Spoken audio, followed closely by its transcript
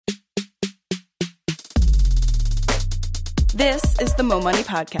This is the Mo Money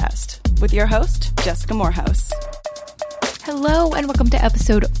Podcast with your host, Jessica Morehouse. Hello and welcome to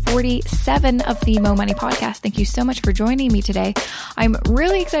episode 47 of the Mo Money Podcast. Thank you so much for joining me today. I'm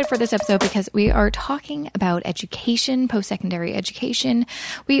really excited for this episode because we are talking about education, post-secondary education.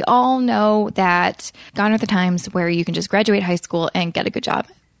 We all know that gone are the times where you can just graduate high school and get a good job.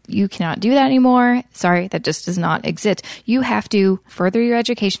 You cannot do that anymore. Sorry, that just does not exist. You have to further your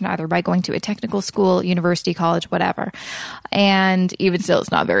education either by going to a technical school, university, college, whatever. And even still,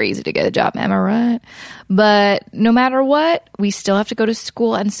 it's not very easy to get a job. Am I right? But no matter what, we still have to go to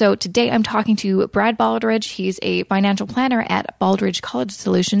school. And so today I'm talking to Brad Baldridge. He's a financial planner at Baldridge College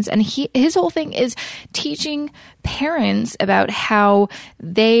Solutions. And his whole thing is teaching parents about how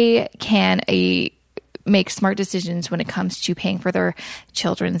they can make smart decisions when it comes to paying for their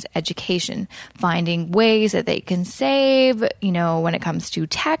children's education, finding ways that they can save, when it comes to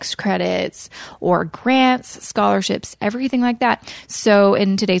tax credits or grants, scholarships, everything like that. So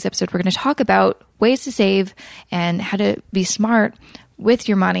in today's episode, we're going to talk about ways to save and how to be smart with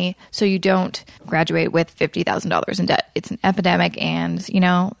your money so you don't graduate with $50,000 in debt. It's an epidemic and,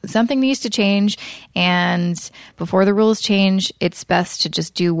 something needs to change. And before the rules change, it's best to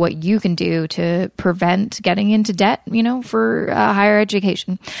just do what you can do to prevent getting into debt, for higher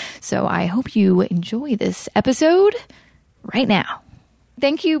education. So I hope you enjoy this episode right now.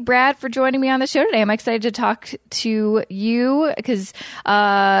 Thank you, Brad, for joining me on the show today. I'm excited to talk to you because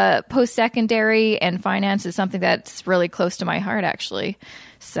post-secondary and finance is something that's really close to my heart, actually.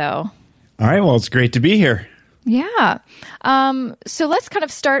 So, all right. Well, it's great to be here. Yeah. So let's kind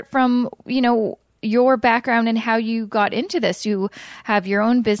of start from, your background and how you got into this. You have your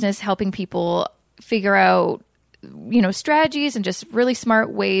own business helping people figure out strategies and just really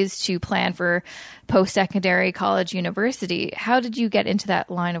smart ways to plan for post-secondary, college, university. How did you get into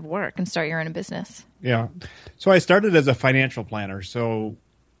that line of work and start your own business? Yeah. So I started as a financial planner.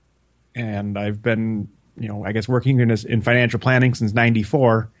 And I've been, working in financial planning since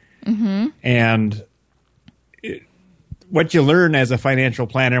 94. Mm-hmm. And what you learn as a financial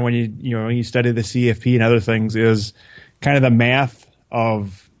planner when you study the CFP and other things is kind of the math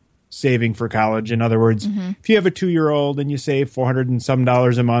of saving for college. In other words, if you have a 2-year-old and you save $400 and some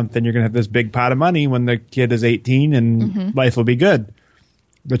a month, then you're going to have this big pot of money when the kid is 18 and life will be good.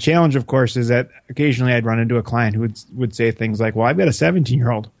 The challenge, of course, is that occasionally I'd run into a client who would say things like, well, I've got a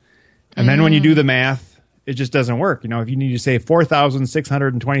 17-year-old. And then when you do the math, it just doesn't work. If you need to save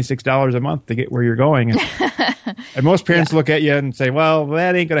 $4,626 a month to get where you're going. And most parents look at you and say, well,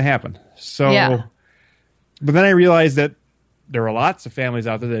 that ain't going to happen. But then I realized that there were lots of families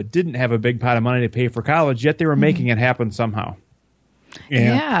out there that didn't have a big pot of money to pay for college, yet they were making it happen somehow.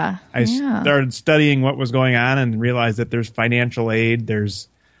 And I started studying what was going on and realized that there's financial aid, there's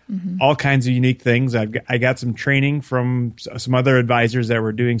all kinds of unique things. I got some training from some other advisors that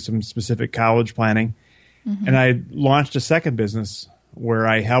were doing some specific college planning. And I launched a second business where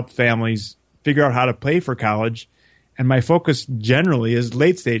I helped families figure out how to pay for college. And my focus generally is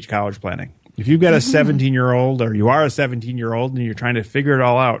late-stage college planning. If you've got a 17-year-old or you are a 17-year-old and you're trying to figure it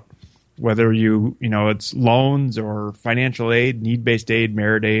all out, whether it's loans or financial aid, need-based aid,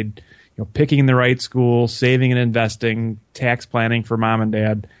 merit aid, picking the right school, saving and investing, tax planning for mom and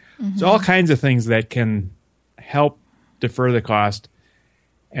dad. So all kinds of things that can help defer the cost.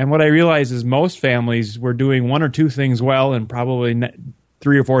 And what I realized is most families were doing one or two things well and probably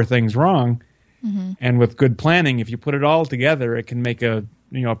 3 or 4 things wrong. And with good planning, if you put it all together, it can make a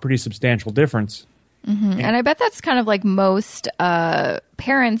pretty substantial difference. And I bet that's kind of like most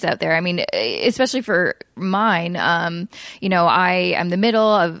parents out there. I mean, especially for mine, I am the middle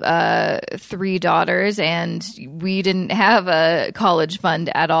of 3 daughters and we didn't have a college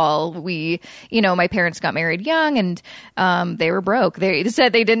fund at all. My parents got married young and they were broke. They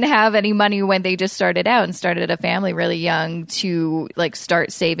said they didn't have any money when they just started out and started a family really young to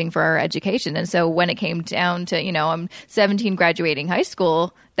start saving for our education. And so when it came down to, I'm 17 graduating high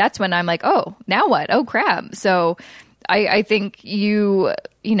school, that's when I'm like, oh, now what? Oh, crap. So I think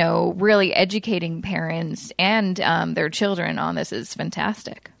really educating parents and their children on this is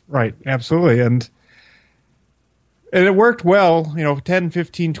fantastic. Right. Absolutely. And it worked well, 10,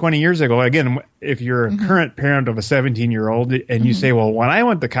 15, 20 years ago. Again, if you're a current parent of a 17-year-old and you say, well, when I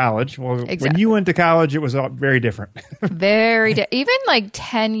went to college, when you went to college, it was very different. Even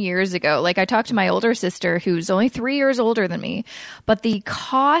 10 years ago, I talked to my older sister who's only 3 years older than me, but the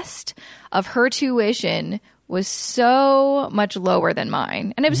cost of her tuition was so much lower than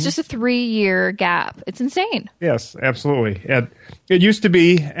mine. And it was just a 3-year gap. It's insane. Yes, absolutely. And it used to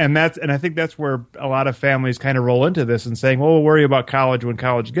be, and I think that's where a lot of families kind of roll into this and saying, well, we'll worry about college when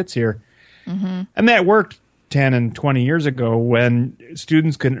college gets here. And that worked 10 and 20 years ago when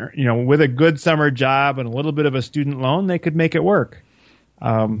students can, with a good summer job and a little bit of a student loan, they could make it work.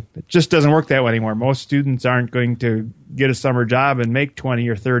 It just doesn't work that way anymore. Most students aren't going to get a summer job and make 20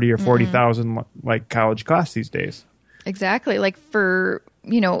 or 30 or 40,000 like college costs these days. Exactly. Like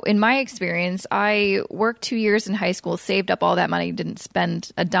in my experience, I worked 2 years in high school, saved up all that money, didn't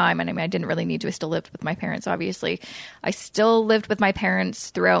spend a dime. And I mean, I didn't really need to. I still lived with my parents, obviously. I still lived with my parents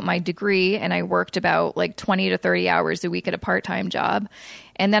throughout my degree, and I worked about like 20 to 30 hours a week at a part-time job.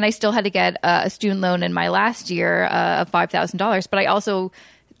 And then I still had to get a student loan in my last year of $5,000. But I also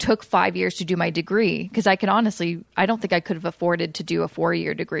took 5 years to do my degree because I don't think I could have afforded to do a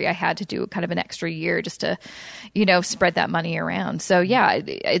 4-year degree. I had to do kind of an extra year just to, spread that money around. So yeah,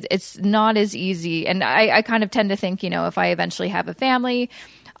 it's not as easy. And I kind of tend to think, if I eventually have a family,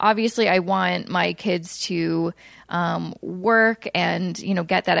 obviously I want my kids to work and,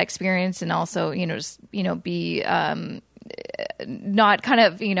 get that experience and also, be not kind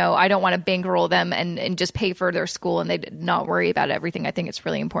of, I don't want to bankroll them and just pay for their school and they not worry about everything. I think it's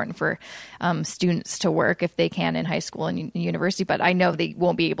really important for students to work if they can in high school and university, but I know they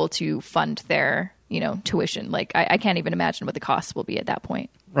won't be able to fund their, tuition. Like I can't even imagine what the costs will be at that point.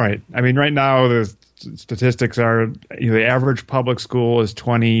 Right. I mean, right now the statistics are, the average public school is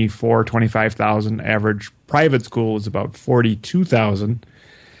 25,000. Average private school is about 42,000.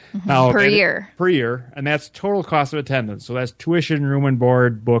 Now, per year, and that's total cost of attendance. So that's tuition, room and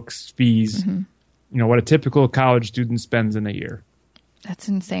board, books, fees. What a typical college student spends in a year. That's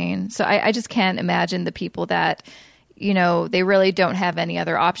insane. So I just can't imagine the people that, they really don't have any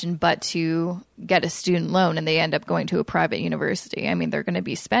other option but to get a student loan and they end up going to a private university. I mean, they're going to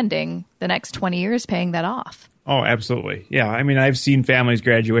be spending the next 20 years paying that off. Oh, absolutely. Yeah. I mean, I've seen families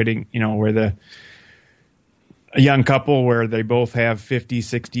graduating, where a young couple where they both have $50,000,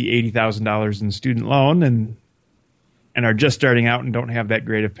 $60,000, $80,000 in student loan and are just starting out and don't have that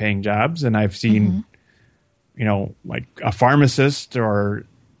great of paying jobs. And I've seen, like a pharmacist or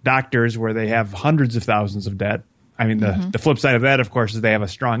doctors where they have hundreds of thousands of debt. I mean, the flip side of that, of course, is they have a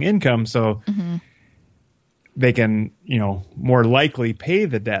strong income, so they can, more likely pay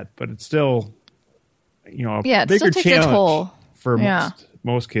the debt. But it's still, a bigger challenge for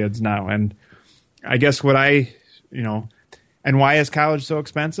most kids now. And I guess and why is college so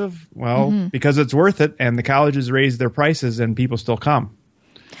expensive? Well, because it's worth it, and the colleges raise their prices, and people still come.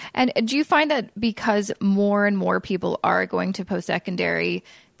 And do you find that because more and more people are going to post-secondary,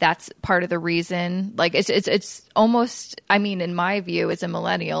 that's part of the reason? Like, it's almost, I mean, in my view, as a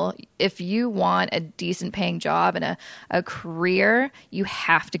millennial, if you want a decent paying job and a career, you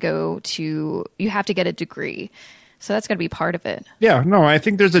have to get a degree. So that's going to be part of it. Yeah, no, I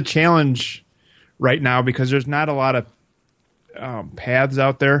think there's a challenge right now because there's not a lot of paths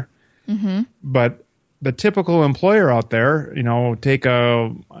out there. But the typical employer out there, take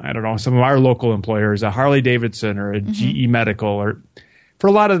some of our local employers, a Harley Davidson or a GE Medical, or for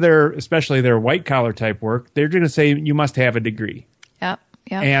a lot of especially their white collar type work, they're going to say you must have a degree. Yeah.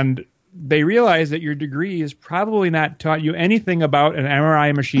 And they realize that your degree is probably not taught you anything about an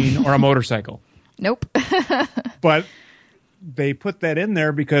MRI machine or a motorcycle. Nope. But they put that in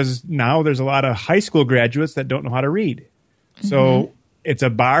there because now there's a lot of high school graduates that don't know how to read. So it's a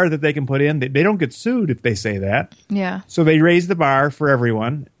bar that they can put in. They don't get sued if they say that. Yeah. So they raise the bar for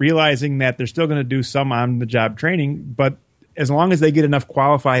everyone, realizing that they're still going to do some on-the-job training. But as long as they get enough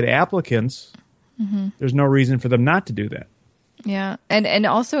qualified applicants, there's no reason for them not to do that. Yeah. And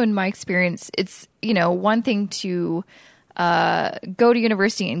also in my experience, it's, one thing to go to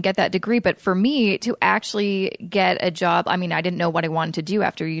university and get that degree. But for me to actually get a job, I mean, I didn't know what I wanted to do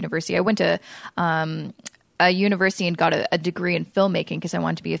after university. I went to a university and got a degree in filmmaking because I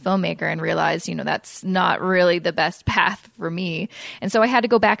wanted to be a filmmaker and realized, that's not really the best path for me. And so I had to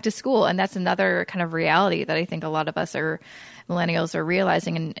go back to school. And that's another kind of reality that I think a lot of us millennials are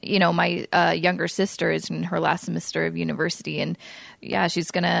realizing. And, my younger sister is in her last semester of university, and yeah,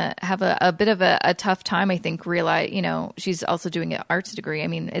 she's going to have a bit of a tough time, I think, she's also doing an arts degree. I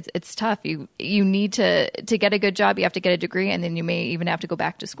mean, it's tough. You need to get a good job. You have to get a degree, and then you may even have to go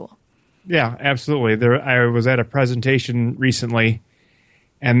back to school. Yeah, absolutely. I was at a presentation recently,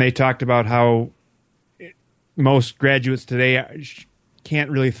 and they talked about how most graduates today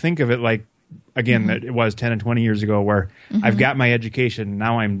can't really think of it like, again, that it was 10 and 20 years ago where I've got my education,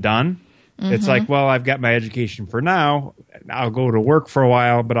 now I'm done. It's like, well, I've got my education for now. I'll go to work for a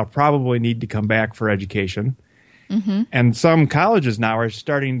while, but I'll probably need to come back for education. And some colleges now are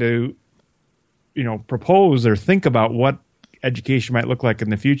starting to, propose or think about what education might look like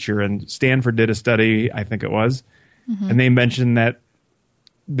in the future. And Stanford did a study, I think it was, and they mentioned that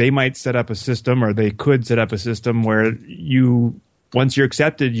they might set up a system, or they could set up a system where once you're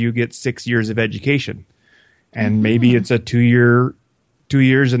accepted, you get 6 years of education. And maybe it's a 2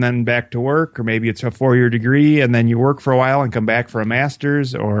 years and then back to work, or maybe it's a 4-year degree and then you work for a while and come back for a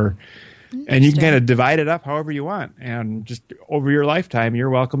master's, and you can kind of divide it up however you want. And just over your lifetime, you're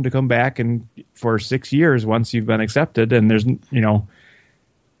welcome to come back and for 6 years once you've been accepted. And there's,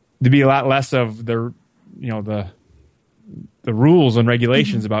 there'd be a lot less of the rules and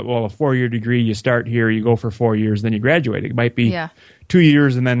regulations about, well, a 4-year degree, you start here, you go for 4 years, then you graduate. It might be 2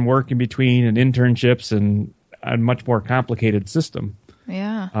 years and then work in between and internships, and a much more complicated system.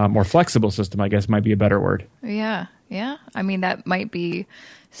 Yeah. More flexible system, I guess, might be a better word. Yeah. Yeah. I mean, that might be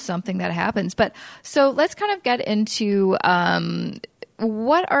something that happens. But so let's kind of get into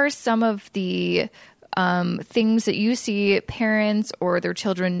what are some of the things that you see parents or their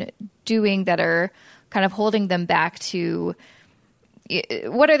children doing that are kind of holding them back to,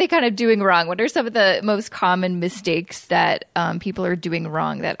 what are they kind of doing wrong? What are some of the most common mistakes that people are doing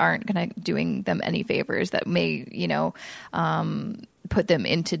wrong that aren't kind of doing them any favors, that may, put them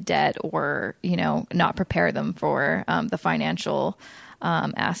into debt or, not prepare them for the financial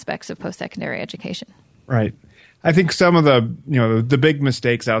aspects of post-secondary education? Right. I think some of the big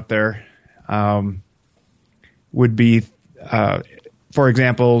mistakes out there would be, for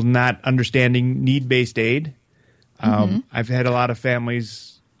example, not understanding need-based aid. I've had a lot of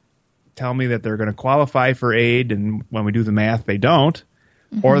families tell me that they're going to qualify for aid, and when we do the math, they don't.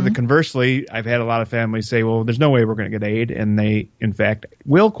 Or conversely, I've had a lot of families say, well, there's no way we're going to get aid, and they, in fact,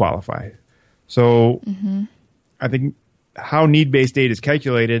 will qualify. So I think how need-based aid is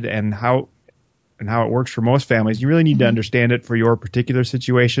calculated and how it works for most families, you really need to understand it for your particular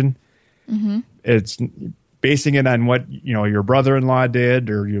situation. It's basing it on what your brother-in-law did,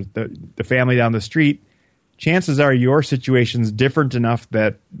 or the family down the street. Chances are your situation's different enough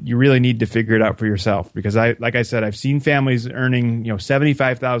that you really need to figure it out for yourself. Because like I said, I've seen families earning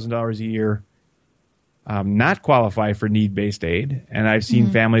 $75,000 a year not qualify for need-based aid, and I've seen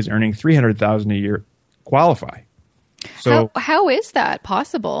families earning $300,000 a year qualify. So how is that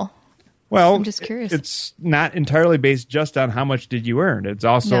possible? Well, I'm just curious. It's not entirely based just on how much did you earn. It's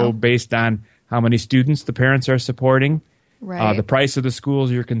also based on how many students the parents are supporting, the price of the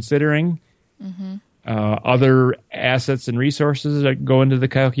schools you're considering. Other assets and resources that go into the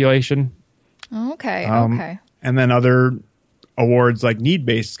calculation. Okay. And then other awards like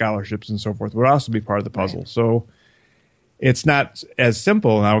need-based scholarships and so forth would also be part of the puzzle. Right. So it's not as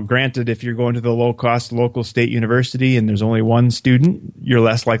simple. Now, granted, if you're going to the low-cost local state university and there's only one student, you're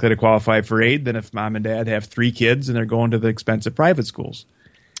less likely to qualify for aid than if mom and dad have 3 kids and they're going to the expensive private schools.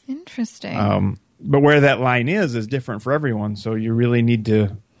 Interesting. But where that line is different for everyone. So you really need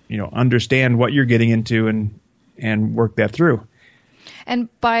to understand what you're getting into and work that through. And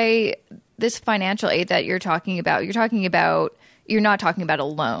by this financial aid that you're talking about, you're not talking about a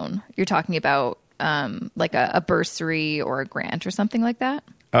loan. You're talking about like a bursary or a grant or something like that?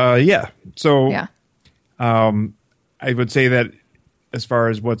 Yeah. So I would say that as far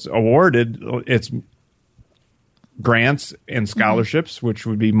as what's awarded, it's grants and scholarships, which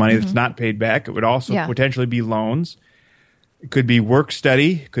would be money that's not paid back. It would also potentially be loans. It could be work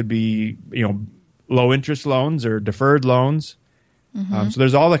study, could be, low interest loans or deferred loans. So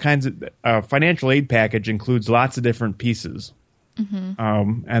there's all the kinds of financial aid package includes lots of different pieces.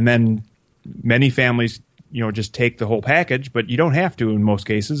 And then many families, just take the whole package, but you don't have to in most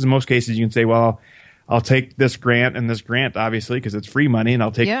cases. In most cases, you can say, well, I'll take this grant and this grant, obviously, because it's free money, and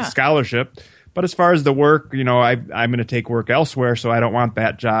I'll take the scholarship. But as far as the work, I'm going to take work elsewhere, so I don't want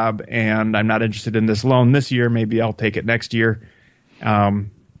that job, and I'm not interested in this loan this year. Maybe I'll take it next year.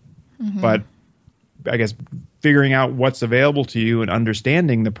 But I guess figuring out what's available to you and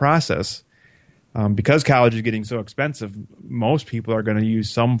understanding the process, because college is getting so expensive, most people are going to use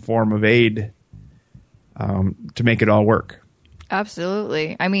some form of aid to make it all work.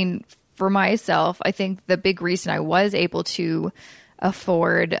 Absolutely. I mean, for myself, I think the big reason I was able to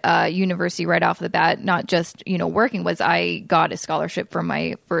afford university right off the bat, not just, working, was I got a scholarship for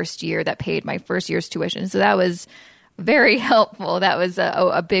my first year that paid my first year's tuition. So that was very helpful. That was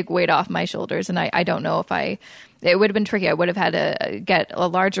a big weight off my shoulders. And I don't know if it would have been tricky. I would have had to get a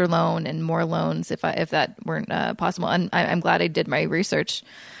larger loan and more loans if that weren't possible. And I'm glad I did my research,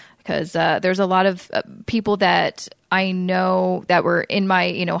 because there's a lot of people that I know that were in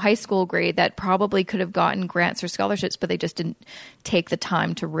my high school grade that probably could have gotten grants or scholarships, but they just didn't take the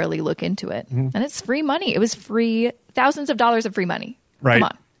time to really look into it. And it's free money. It was free, thousands of dollars of free money. Right. Come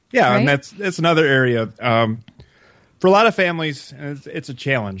on. Yeah, right? And that's another area. For a lot of families, it's a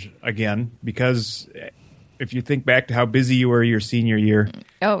challenge, again, because if you think back to how busy you were your senior year.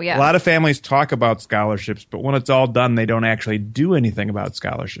 Oh, yeah. A lot of families talk about scholarships, but when it's all done, they don't actually do anything about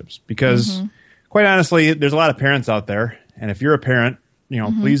scholarships because, quite honestly, there's a lot of parents out there. And if you're a parent,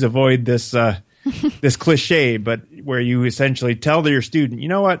 please avoid this this cliche, but where you essentially tell your student, you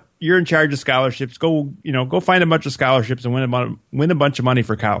know what, you're in charge of scholarships. Go find a bunch of scholarships and win a bunch of money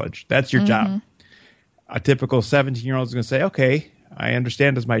for college. That's your job. A typical 17-year-old is going to say, okay, I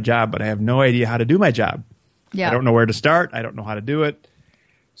understand it's my job, but I have no idea how to do my job. Yeah. I don't know where to start. I don't know how to do it.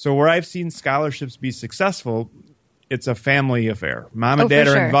 So where I've seen scholarships be successful, it's a family affair. Mom and dad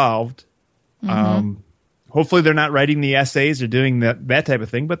are involved. Hopefully they're not writing the essays or doing that type of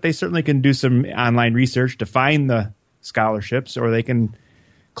thing, but they certainly can do some online research to find the scholarships, or they can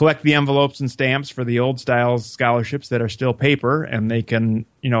collect the envelopes and stamps for the old style scholarships that are still paper, and they can,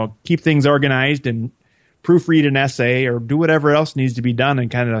 keep things organized and proofread an essay or do whatever else needs to be done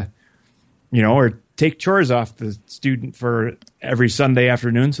and kind of, or take chores off the student for every Sunday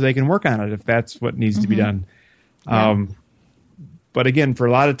afternoon so they can work on it if that's what needs to be done. Yeah. But again, for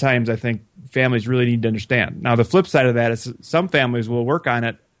a lot of times, I think families really need to understand. Now, the flip side of that is some families will work on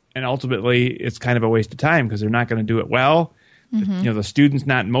it, and ultimately it's kind of a waste of time because they're not going to do it well. The student's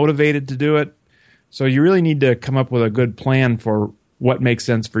not motivated to do it. So you really need to come up with a good plan for what makes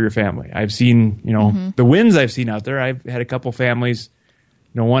sense for your family. I've seen, the wins I've seen out there. I've had a couple families,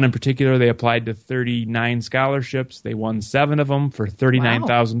 one in particular, they applied to 39 scholarships. They won 7 of them for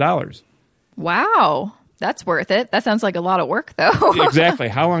 $39,000. Wow. That's worth it. That sounds like a lot of work, though. Exactly.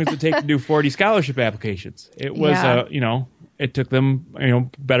 How long does it take to do 40 scholarship applications? It was, it took them,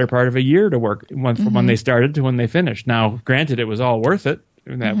 better part of a year to work from when they started to when they finished. Now, granted, it was all worth it.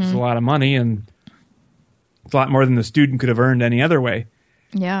 And that was a lot of money, and it's a lot more than the student could have earned any other way.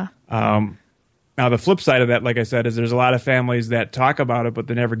 Yeah. Now, the flip side of that, like I said, is there's a lot of families that talk about it, but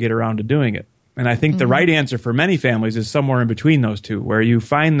they never get around to doing it. And I think the right answer for many families is somewhere in between those two, where you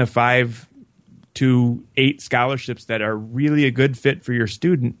find the 5 to 8 scholarships that are really a good fit for your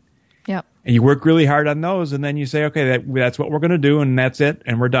student. Yep. And you work really hard on those, and then you say, okay, that's what we're going to do, and that's it,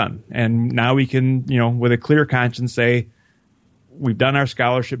 and we're done. And now we can, with a clear conscience say, we've done our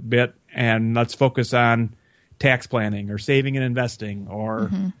scholarship bit, and let's focus on tax planning or saving and investing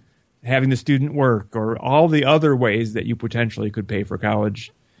or having the student work or all the other ways that you potentially could pay for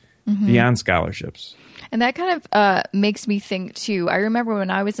college beyond scholarships. And that kind of makes me think, too. I remember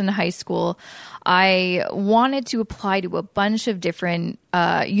when I was in high school, I wanted to apply to a bunch of different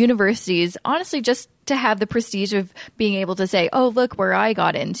universities, honestly, just to have the prestige of being able to say, oh, look where I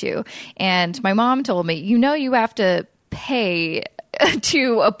got into. And my mom told me, you have to pay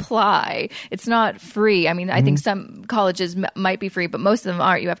to apply. It's not free. I mean, I think some colleges might be free, but most of them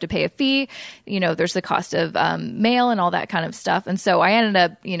aren't. You have to pay a fee. There's the cost of mail and all that kind of stuff. And so I ended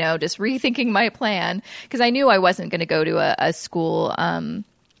up, just rethinking my plan because I knew I wasn't going to go to a school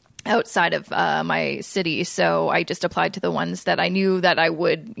outside of my city. So I just applied to the ones that I knew that I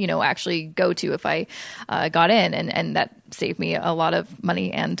would, actually go to if I got in. And that saved me a lot of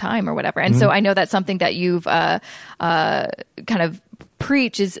money and time or whatever. And so I know that's something that you've kind of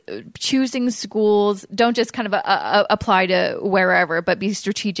preach is choosing schools. Don't just kind of apply to wherever, but be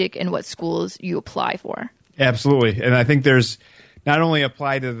strategic in what schools you apply for. Absolutely. And I think there's not only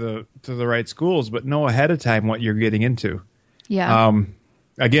apply to the right schools, but know ahead of time what you're getting into. Yeah.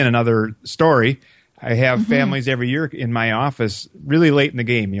 Again, another story. I have families every year in my office really late in the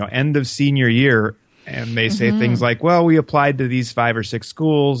game, end of senior year, and they say things like, well, we applied to these 5 or 6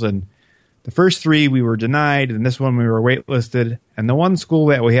 schools, and the first 3 we were denied, and this one we were waitlisted, and the one school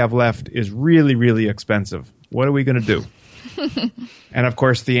that we have left is really, really expensive. What are we going to do? And, of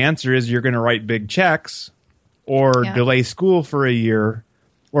course, the answer is you're going to write big checks or delay school for a year,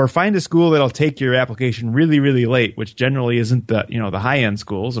 or find a school that'll take your application really, really late, which generally isn't the high-end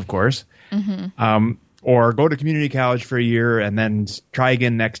schools, of course. Or go to community college for a year and then try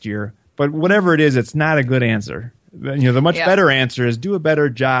again next year. But whatever it is, it's not a good answer. The much better answer is do a better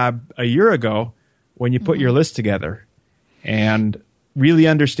job a year ago when you put your list together and really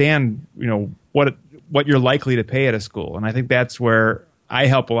understand, what you're likely to pay at a school. And I think that's where I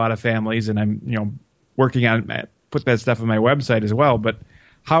help a lot of families, and I'm, working on put that stuff on my website as well. But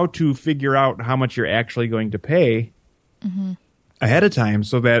how to figure out how much you're actually going to pay ahead of time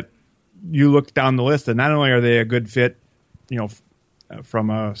so that you look down the list and not only are they a good fit, from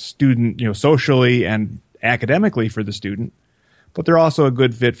a student, socially and academically for the student, but they're also a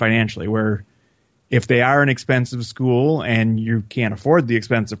good fit financially, where if they are an expensive school and you can't afford the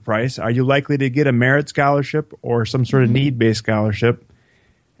expensive price, are you likely to get a merit scholarship or some sort of need-based scholarship?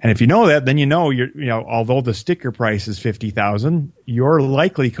 And if you know that, then although the sticker price is $50,000, your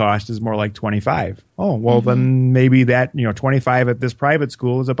likely cost is more like $25,000. Oh, well, then maybe that, $25,000 at this private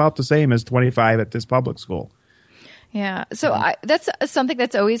school is about the same as $25,000 at this public school. Yeah. So that's something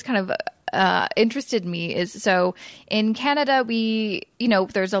that's always kind of interested me is, so in Canada,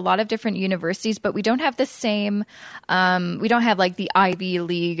 there's a lot of different universities, but we don't have the same, we don't have like the Ivy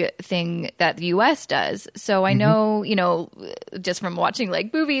League thing that the US does. So I know, just from watching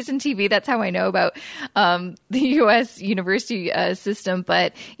like movies and TV, that's how I know about the US university system.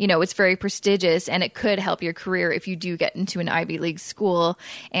 But, it's very prestigious and it could help your career if you do get into an Ivy League school,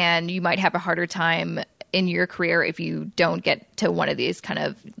 and you might have a harder time in your career if you don't get to one of these kind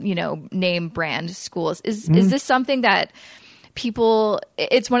of, name brand schools. Is this something that people,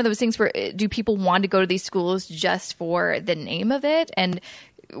 it's one of those things where do people want to go to these schools just for the name of it? And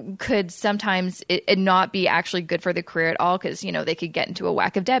could sometimes it not be actually good for the career at all? Because, they could get into a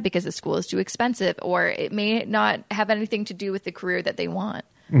whack of debt because the school is too expensive, or it may not have anything to do with the career that they want.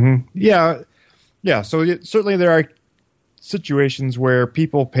 Mm-hmm. Yeah. Yeah. So certainly there are situations where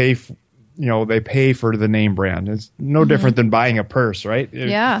people pay they pay for the name brand. It's no different than buying a purse, right?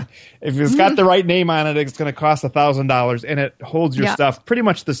 If it's got the right name on it, it's going to cost $1,000, and it holds your stuff pretty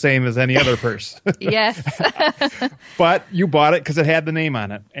much the same as any other purse. Yes. But you bought it because it had the name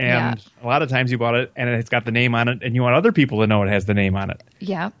on it. And a lot of times you bought it and it's got the name on it, and you want other people to know it has the name on it.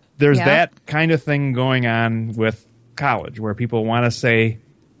 Yeah. There's that kind of thing going on with college where people want to say,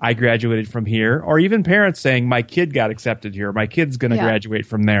 I graduated from here, or even parents saying, my kid got accepted here, my kid's going to graduate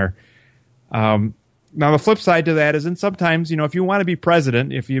from there. Now, the flip side to that is, and sometimes, if you want to be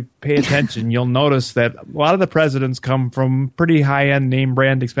president, if you pay attention, you'll notice that a lot of the presidents come from pretty high-end,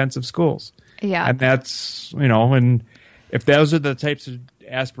 name-brand, expensive schools. Yeah. And that's, and if those are the types of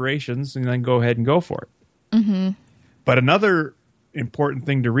aspirations, then go ahead and go for it. Mm-hmm. But another important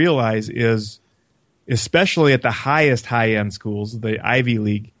thing to realize is, especially at the highest high-end schools, the Ivy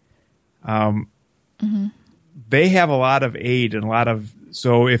League, they have a lot of aid and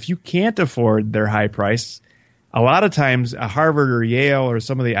so if you can't afford their high price, a lot of times a Harvard or Yale or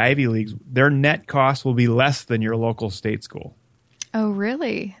some of the Ivy Leagues, their net cost will be less than your local state school. Oh,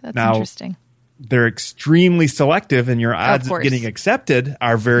 really? That's interesting. They're extremely selective, and your odds of getting accepted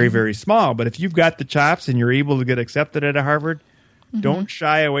are very, very small. But if you've got the chops and you're able to get accepted at a Harvard, don't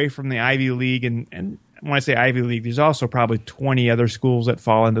shy away from the Ivy League. And when I say Ivy League, there's also probably 20 other schools that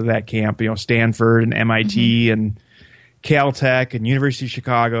fall into that camp, Stanford and MIT and Caltech and University of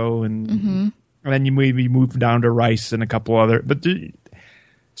Chicago, and then you maybe move down to Rice and a couple other. But the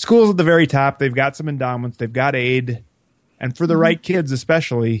schools at the very top, they've got some endowments, they've got aid, and for the right kids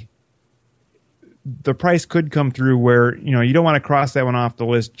especially, the price could come through where you don't want to cross that one off the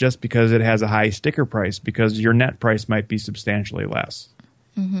list just because it has a high sticker price, because your net price might be substantially less.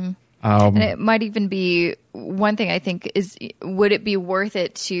 And it might even be one thing I think is, would it be worth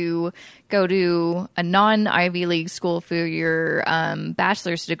it to go to a non-Ivy League school for your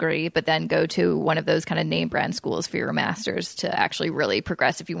bachelor's degree, but then go to one of those kind of name brand schools for your master's to actually really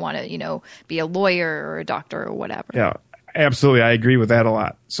progress if you want to, be a lawyer or a doctor or whatever? Yeah, absolutely. I agree with that a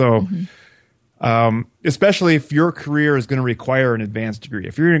lot. So especially if your career is going to require an advanced degree.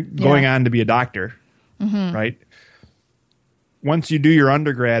 If you're going on to be a doctor, right? Once you do your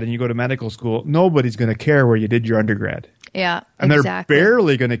undergrad and you go to medical school, nobody's going to care where you did your undergrad. Yeah, and they're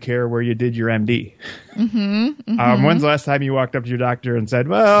barely going to care where you did your MD. When's the last time you walked up to your doctor and said,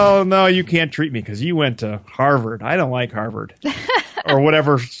 well, no, you can't treat me because you went to Harvard. I don't like Harvard. Or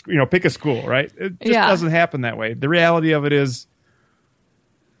whatever, pick a school, right? It just doesn't happen that way. The reality of it is,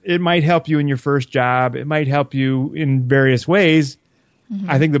 it might help you in your first job. It might help you in various ways.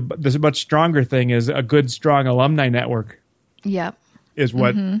 I think the much stronger thing is a good, strong alumni network. Yep. Is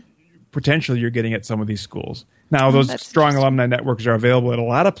what potentially you're getting at some of these schools. Now, those strong alumni networks are available at a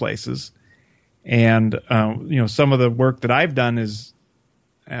lot of places. And, some of the work that I've done is,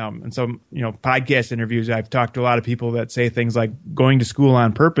 and some, podcast interviews, I've talked to a lot of people that say things like going to school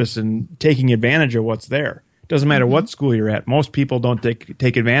on purpose and taking advantage of what's there. It doesn't matter what school you're at. Most people don't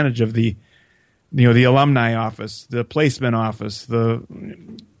take advantage of the alumni office, the placement office, the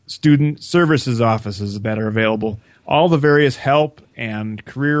student services offices that are available. All the various help and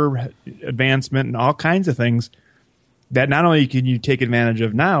career advancement and all kinds of things that not only can you take advantage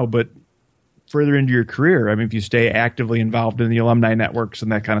of now, but further into your career. I mean, if you stay actively involved in the alumni networks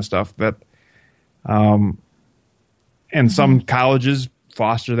and that kind of stuff, and some colleges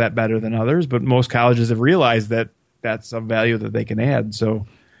foster that better than others, but most colleges have realized that that's a value that they can add. So,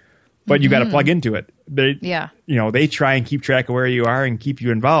 but you got to plug into it. They try and keep track of where you are and keep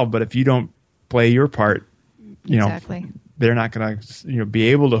you involved. But if you don't play your part, they're not going to be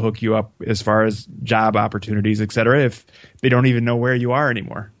able to hook you up as far as job opportunities, et cetera, if they don't even know where you are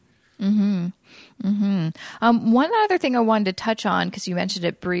anymore. One other thing I wanted to touch on, because you mentioned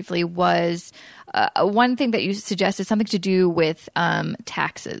it briefly, was one thing that you suggested, something to do with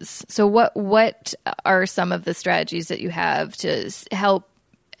taxes. So what are some of the strategies that you have to help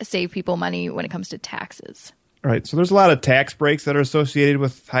save people money when it comes to taxes? Right. So there's a lot of tax breaks that are associated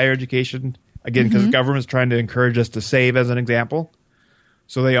with higher education, again, because the government's trying to encourage us to save, as an example.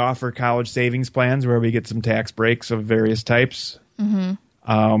 So they offer college savings plans where we get some tax breaks of various types.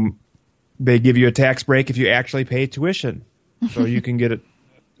 They give you a tax break if you actually pay tuition. So you can get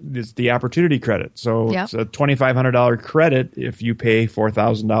it's the opportunity credit. So it's a $2,500 credit if you pay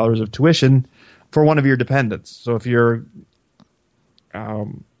 $4,000 of tuition for one of your dependents. So if you're, a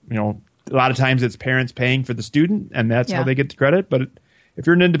lot of times it's parents paying for the student, and that's how they get the credit. But if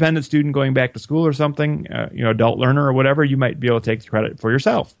you're an independent student going back to school or something, adult learner or whatever, you might be able to take the credit for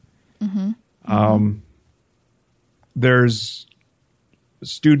yourself. There's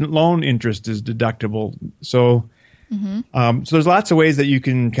student loan interest is deductible. So, so there's lots of ways that you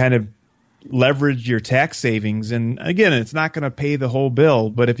can kind of leverage your tax savings. And again, it's not going to pay the whole bill,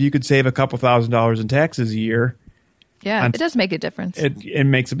 but if you could save a couple $1,000s in taxes a year, it does make a difference. It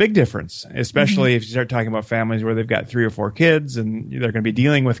makes a big difference, especially if you start talking about families where they've got 3 or 4 kids and they're going to be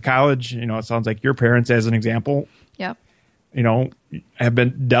dealing with college. It sounds like your parents, as an example, have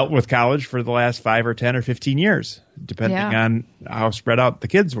been dealt with college for the last 5 or 10 or 15 years, depending on how spread out the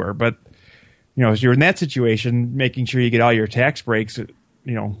kids were. But, if you're in that situation, making sure you get all your tax breaks,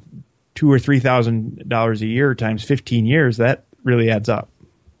 $2,000 or $3,000 a year times 15 years, that really adds up.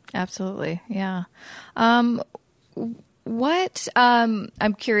 Absolutely. Yeah. I'm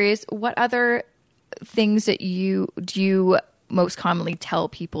curious, what other things that do you most commonly tell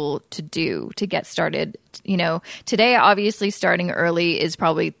people to do to get started? Today, obviously starting early is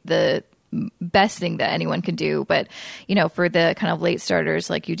probably the best thing that anyone can do. But, for the kind of late starters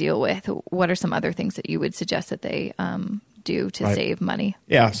like you deal with, what are some other things that you would suggest that they do to save money?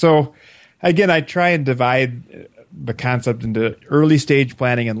 Yeah. So again, I try and divide the concept into early stage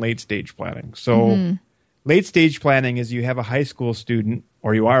planning and late stage planning. So late stage planning is you have a high school student,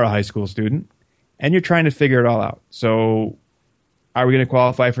 or you are a high school student, and you're trying to figure it all out. So are we going to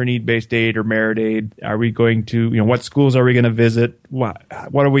qualify for need-based aid or merit aid? Are we going to, what schools are we going to visit? What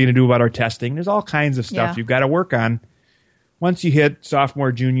are we going to do about our testing? There's all kinds of stuff you've got to work on once you hit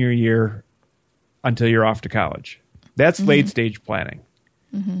sophomore, junior year until you're off to college. That's late stage planning.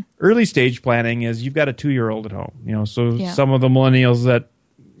 Early stage planning is you've got a 2-year-old at home. Some of the millennials that,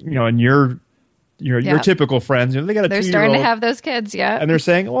 and your typical friends, they got a 2-year-old. They're starting to have those kids, and they're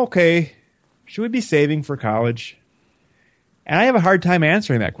saying, okay, should we be saving for college? And I have a hard time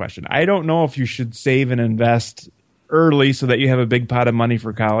answering that question. I don't know if you should save and invest early so that you have a big pot of money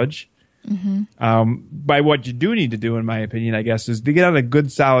for college. By what you do need to do, in my opinion, I guess, is to get on a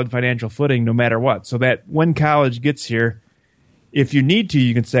good, solid financial footing no matter what, so that when college gets here, if you need to,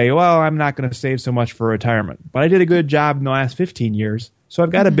 you can say, well, I'm not going to save so much for retirement, but I did a good job in the last 15 years, so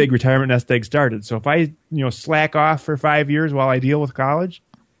I've got a big retirement nest egg started. So if I slack off for 5 years while I deal with college,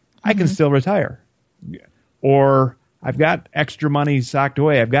 I can still retire. Or I've got extra money socked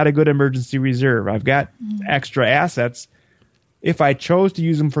away. I've got a good emergency reserve. I've got extra assets. If I chose to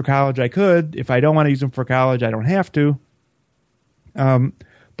use them for college, I could. If I don't want to use them for college, I don't have to.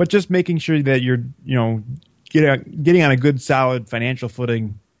 But just making sure that you're, getting on a good, solid financial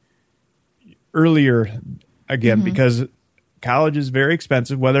footing earlier, again, because college is very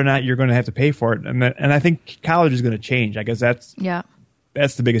expensive, whether or not you're going to have to pay for it. And I think college is going to change. I guess that's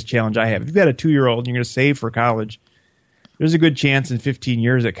the biggest challenge I have. If you've got a 2-year-old and you're going to save for college, there's a good chance in 15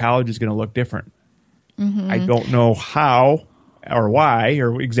 years that college is going to look different. I don't know how or why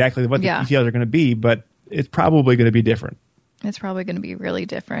or exactly what the details are going to be, but it's probably going to be different. It's probably going to be really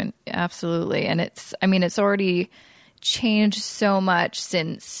different. Absolutely. And it's already changed so much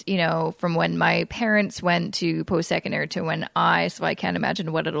since, from when my parents went to post-secondary to when so I can't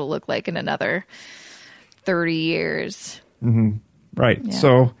imagine what it'll look like in another 30 years. Right. Yeah.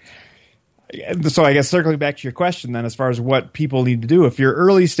 So I guess circling back to your question then, as far as what people need to do, if you're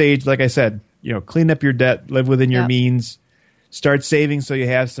early stage, like I said, clean up your debt, live within your means, start saving so you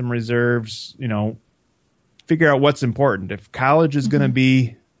have some reserves, figure out what's important. If college is going to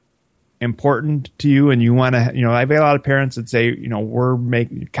be important to you and you want to, I've got a lot of parents that say,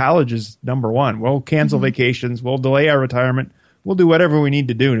 college is number one. We'll cancel vacations. We'll delay our retirement. We'll do whatever we need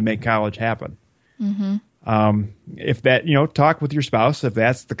to do to make college happen. If that, talk with your spouse. If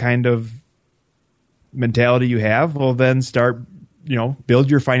that's the kind of mentality you have, well, then start build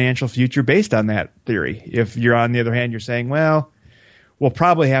your financial future based on that theory. If you're, on the other hand, you're saying, well, we'll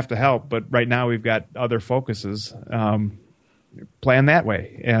probably have to help, but right now we've got other focuses, plan that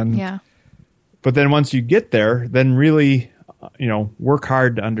way. But then once you get there, then really, work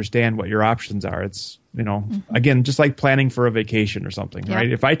hard to understand what your options are. It's, again, just like planning for a vacation or something,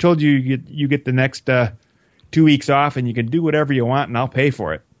 right? If I told you you get the next 2 weeks off and you can do whatever you want and I'll pay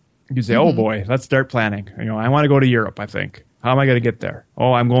for it, you say, oh boy, let's start planning. I want to go to Europe, I think. How am I going to get there?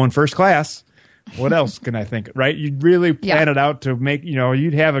 Oh, I'm going first class. What else can I think? Right? You'd really plan it out to make,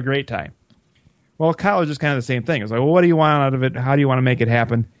 you'd have a great time. Well, college is kind of the same thing. It's like, well, what do you want out of it? How do you want to make it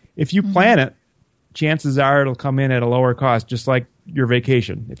happen? If you plan it, chances are it'll come in at a lower cost, just like your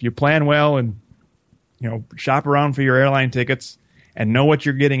vacation. If you plan well and, shop around for your airline tickets and know what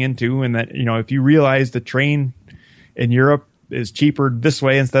you're getting into, and that, if you realize the train in Europe is cheaper this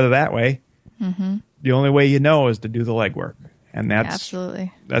way instead of that way, the only way is to do the legwork. And that's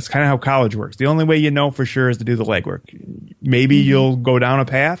kind of how college works. The only way for sure is to do the legwork. Maybe you'll go down a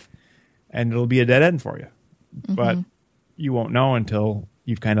path and it'll be a dead end for you. But you won't know until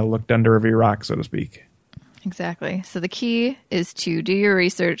you've kind of looked under every rock, so to speak. Exactly. So the key is to do your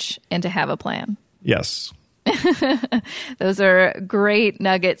research and to have a plan. Yes. Those are great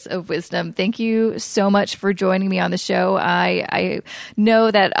nuggets of wisdom. Thank you so much for joining me on the show. I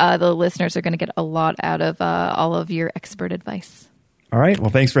know that the listeners are going to get a lot out of all of your expert advice. All right. Well,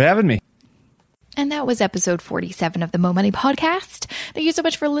 thanks for having me. And that was episode 47 of the Mo Money Podcast. Thank you so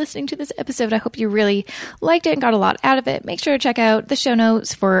much for listening to this episode. I hope you really liked it and got a lot out of it. Make sure to check out the show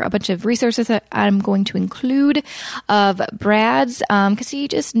notes for a bunch of resources that I'm going to include of Brad's, because he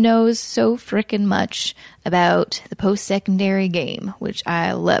just knows so freaking much about the post-secondary game, which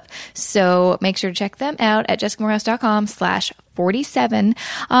I love. So make sure to check them out at jessicamorehouse.com/47.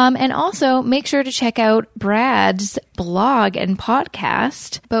 And also make sure to check out Brad's blog and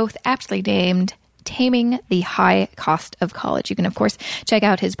podcast, both aptly named Taming the High Cost of College. You can, of course, check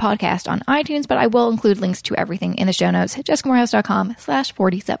out his podcast on iTunes, but I will include links to everything in the show notes at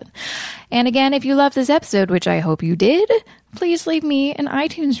jessicamorehouse.com/47. And again, if you loved this episode, which I hope you did, please leave me an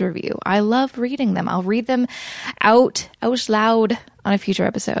iTunes review. I love reading them. I'll read them out loud on a future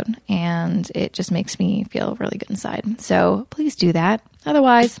episode, and it just makes me feel really good inside. So please do that.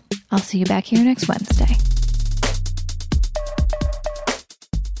 Otherwise, I'll see you back here next Wednesday.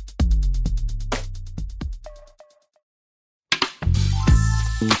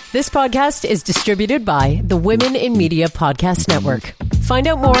 This podcast is distributed by the Women in Media Podcast Network. Find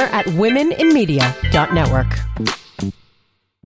out more at womeninmedia.network.